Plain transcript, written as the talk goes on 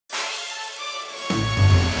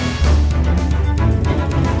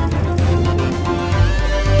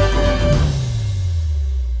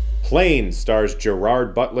Plane stars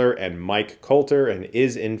Gerard Butler and Mike Colter and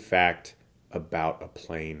is, in fact, about a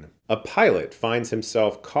plane. A pilot finds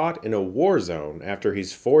himself caught in a war zone after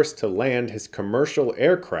he's forced to land his commercial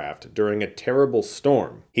aircraft during a terrible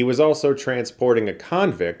storm. He was also transporting a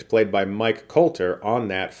convict played by Mike Colter on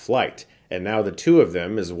that flight, and now the two of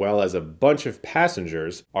them, as well as a bunch of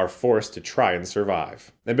passengers, are forced to try and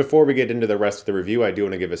survive. And before we get into the rest of the review, I do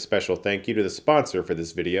want to give a special thank you to the sponsor for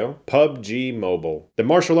this video, PUBG Mobile. The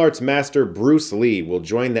martial arts master Bruce Lee will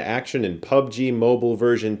join the action in PUBG Mobile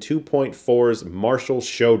version 2.4's Martial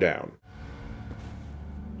Showdown.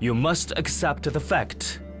 You must accept the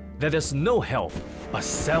fact that there's no help but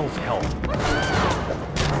self-help.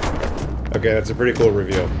 Okay, that's a pretty cool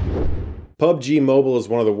review. PUBG Mobile is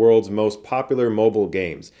one of the world's most popular mobile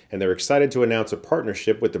games, and they're excited to announce a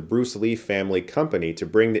partnership with the Bruce Lee family company to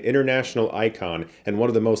bring the international icon and one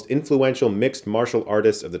of the most influential mixed martial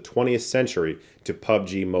artists of the 20th century to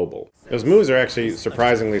PUBG Mobile. Those moves are actually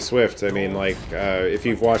surprisingly swift. I mean, like, if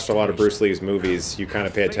you've watched a lot of Bruce Lee's movies, you kind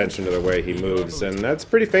of pay attention to the way he moves, and that's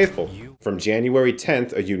pretty faithful. From January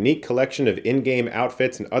 10th, a unique collection of in-game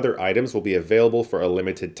outfits and other items will be available for a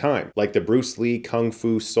limited time, like the Bruce Lee Kung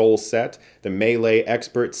Fu Soul set, the Melee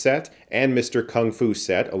Expert set, and Mr. Kung Fu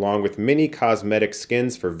set, along with many cosmetic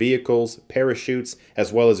skins for vehicles, parachutes,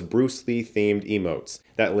 as well as Bruce Lee themed emotes.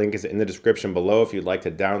 That link is in the description below if you'd like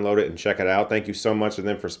to download it and check it out. Thank you so much to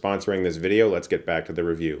them for sponsoring this video. Let's get back to the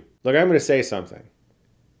review. Look, I'm going to say something,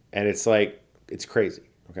 and it's like, it's crazy,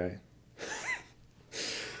 okay?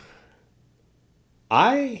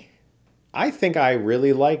 I think I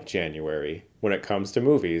really like January when it comes to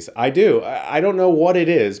movies. I do. I don't know what it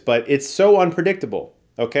is, but it's so unpredictable,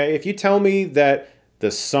 okay? If you tell me that the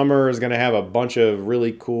summer is going to have a bunch of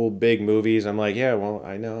really cool big movies, I'm like, yeah, well,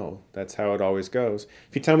 I know. That's how it always goes.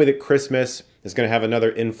 If you tell me that Christmas is going to have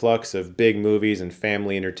another influx of big movies and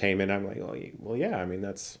family entertainment, I'm like, well, yeah, I mean,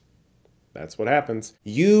 that's what happens.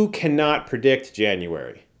 You cannot predict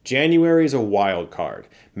January. January is a wild card.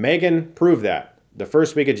 Megan proved that. The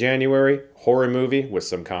first week of January, horror movie with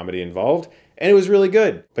some comedy involved, and it was really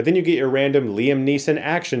good. But then you get your random Liam Neeson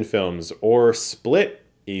action films, or Split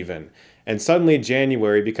even, and suddenly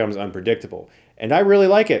January becomes unpredictable. And I really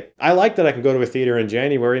like it. I like that I can go to a theater in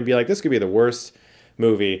January and be like, this could be the worst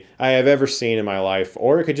movie I have ever seen in my life,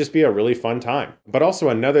 or it could just be a really fun time. But also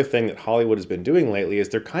another thing that Hollywood has been doing lately is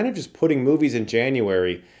they're kind of just putting movies in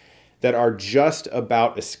January that are just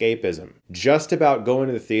about escapism, just about going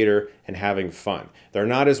to the theater and having fun. They're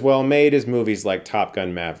not as well made as movies like Top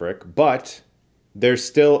Gun Maverick, but they're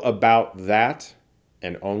still about that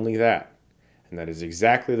and only that. And that is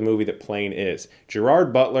exactly the movie that Plane is.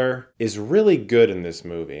 Gerard Butler is really good in this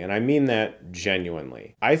movie, and I mean that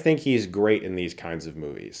genuinely. I think he's great in these kinds of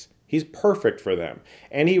movies. He's perfect for them,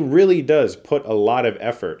 and he really does put a lot of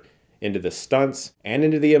effort into the stunts and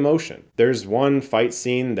into the emotion. There's one fight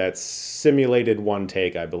scene that's simulated one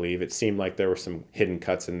take, I believe. It seemed like there were some hidden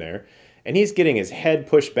cuts in there. And he's getting his head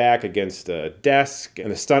pushed back against a desk, and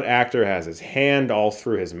the stunt actor has his hand all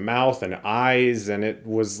through his mouth and eyes, and it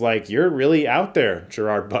was like, you're really out there,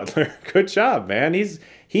 Gerard Butler. Good job, man.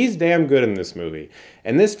 He's damn good in this movie.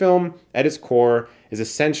 And this film, at its core, is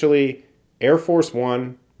essentially Air Force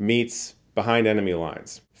One meets Behind Enemy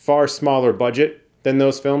Lines. Far smaller budget than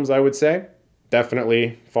those films, I would say.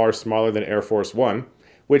 Definitely far smaller than Air Force One,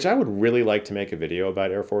 which I would really like to make a video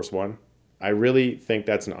about Air Force One. I really think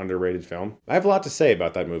that's an underrated film. I have a lot to say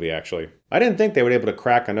about that movie, actually. I didn't think they would be able to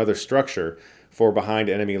crack another structure for Behind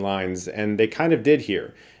Enemy Lines, and they kind of did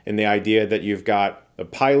here, in the idea that you've got a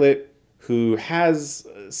pilot who has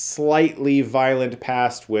a slightly violent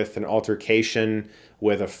past with an altercation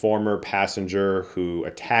with a former passenger who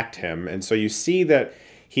attacked him, and so you see that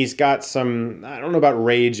he's got some, I don't know about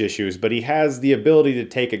rage issues, but he has the ability to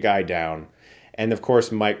take a guy down. And of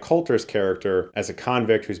course, Mike Colter's character, as a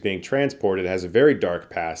convict who's being transported, has a very dark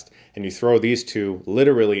past. And you throw these two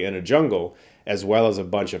literally in a jungle, as well as a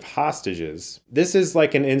bunch of hostages. This is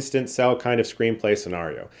like an instant sell kind of screenplay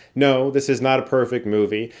scenario. No, this is not a perfect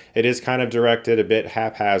movie. It is kind of directed a bit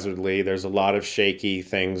haphazardly. There's a lot of shaky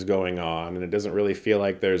things going on, and it doesn't really feel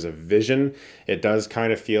like there's a vision. It does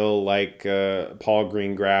kind of feel like Paul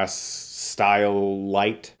Greengrass style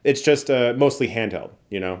light. It's just mostly handheld,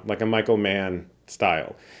 you know, like a Michael Mann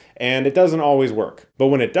style. And it doesn't always work. But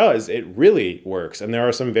when it does, it really works. And there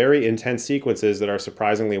are some very intense sequences that are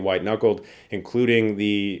surprisingly white-knuckled, including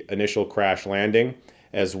the initial crash landing.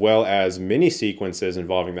 as well as mini sequences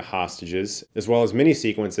involving the hostages, as well as mini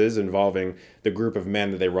sequences involving the group of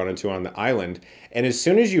men that they run into on the island. And as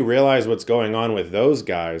soon as you realize what's going on with those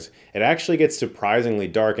guys, it actually gets surprisingly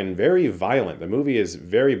dark and very violent. The movie is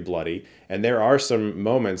very bloody, and there are some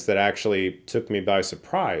moments that actually took me by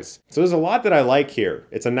surprise. So there's a lot that I like here.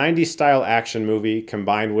 It's a 90s style action movie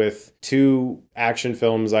combined with two action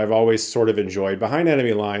films I've always sort of enjoyed. Behind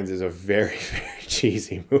Enemy Lines is a very, very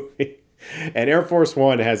cheesy movie. And Air Force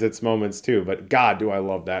One has its moments too, but God, do I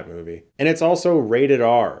love that movie. And it's also rated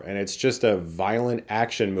R, and it's just a violent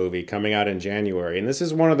action movie coming out in January. And this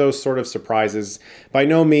is one of those sort of surprises. By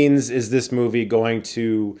no means is this movie going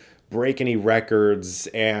to break any records,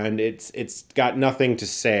 and it's got nothing to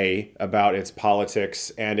say about its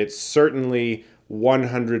politics, and it's certainly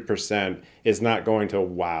 100% is not going to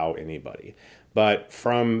wow anybody. But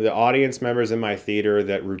from the audience members in my theater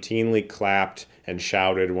that routinely clapped and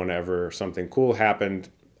shouted whenever something cool happened,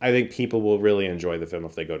 I think people will really enjoy the film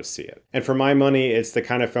if they go to see it. And for my money, it's the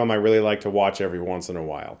kind of film I really like to watch every once in a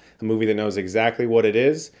while. A movie that knows exactly what it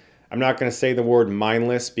is. I'm not going to say the word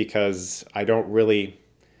mindless because I don't really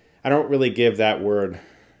give that word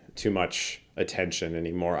too much attention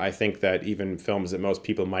anymore. I think that even films that most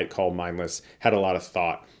people might call mindless had a lot of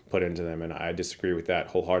thought put into them, and I disagree with that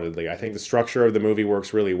wholeheartedly. I think the structure of the movie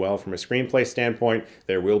works really well from a screenplay standpoint.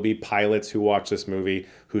 There will be pilots who watch this movie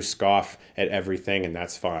who scoff at everything, and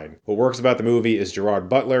that's fine. What works about the movie is Gerard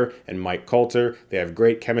Butler and Mike Colter. They have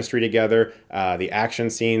great chemistry together. The action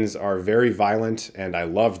scenes are very violent, and I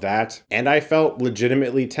love that. And I felt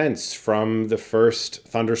legitimately tense from the first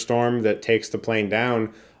thunderstorm that takes the plane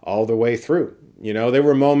down all the way through. You know, there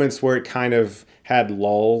were moments where it kind of had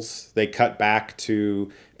lulls. They cut back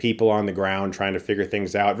to people on the ground trying to figure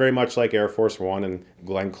things out, very much like Air Force One and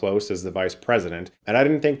Glenn Close as the vice president. And I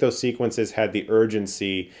didn't think those sequences had the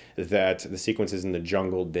urgency that the sequences in the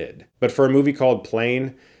jungle did. But for a movie called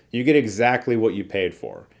Plane, you get exactly what you paid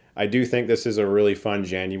for. I do think this is a really fun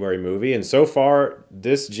January movie, and so far,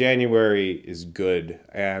 this January is good,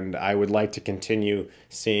 and I would like to continue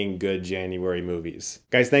seeing good January movies.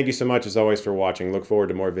 Guys, thank you so much as always for watching. Look forward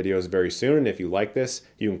to more videos very soon, and if you like this,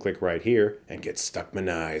 you can click right here and get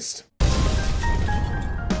Stuckmanized.